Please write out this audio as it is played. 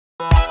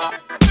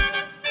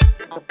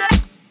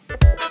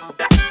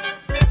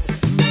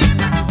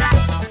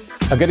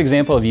A good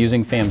example of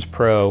using FAMS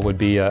Pro would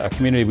be a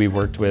community we've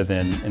worked with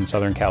in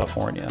Southern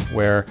California,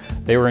 where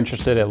they were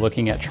interested at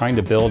looking at trying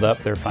to build up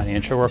their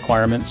financial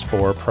requirements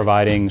for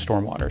providing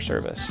stormwater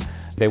service.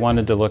 They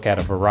wanted to look at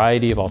a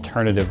variety of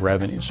alternative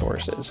revenue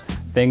sources,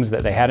 things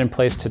that they had in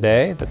place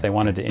today that they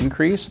wanted to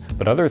increase,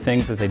 but other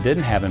things that they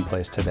didn't have in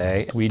place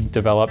today. We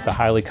developed a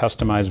highly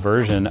customized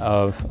version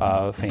of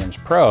FAMS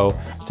Pro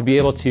to be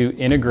able to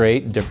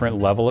integrate different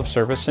level of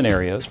service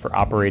scenarios for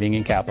operating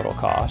and capital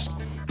cost,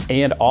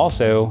 and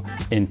also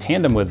in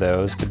tandem with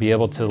those to be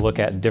able to look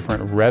at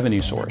different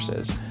revenue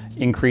sources,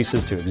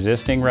 increases to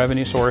existing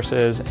revenue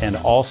sources, and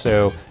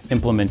also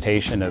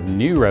implementation of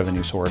new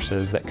revenue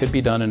sources that could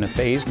be done in a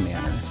phased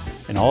manner.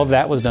 And all of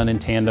that was done in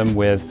tandem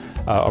with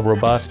a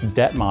robust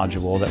debt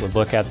module that would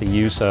look at the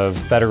use of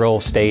federal,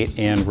 state,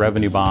 and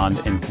revenue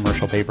bond and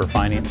commercial paper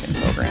financing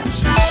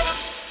programs.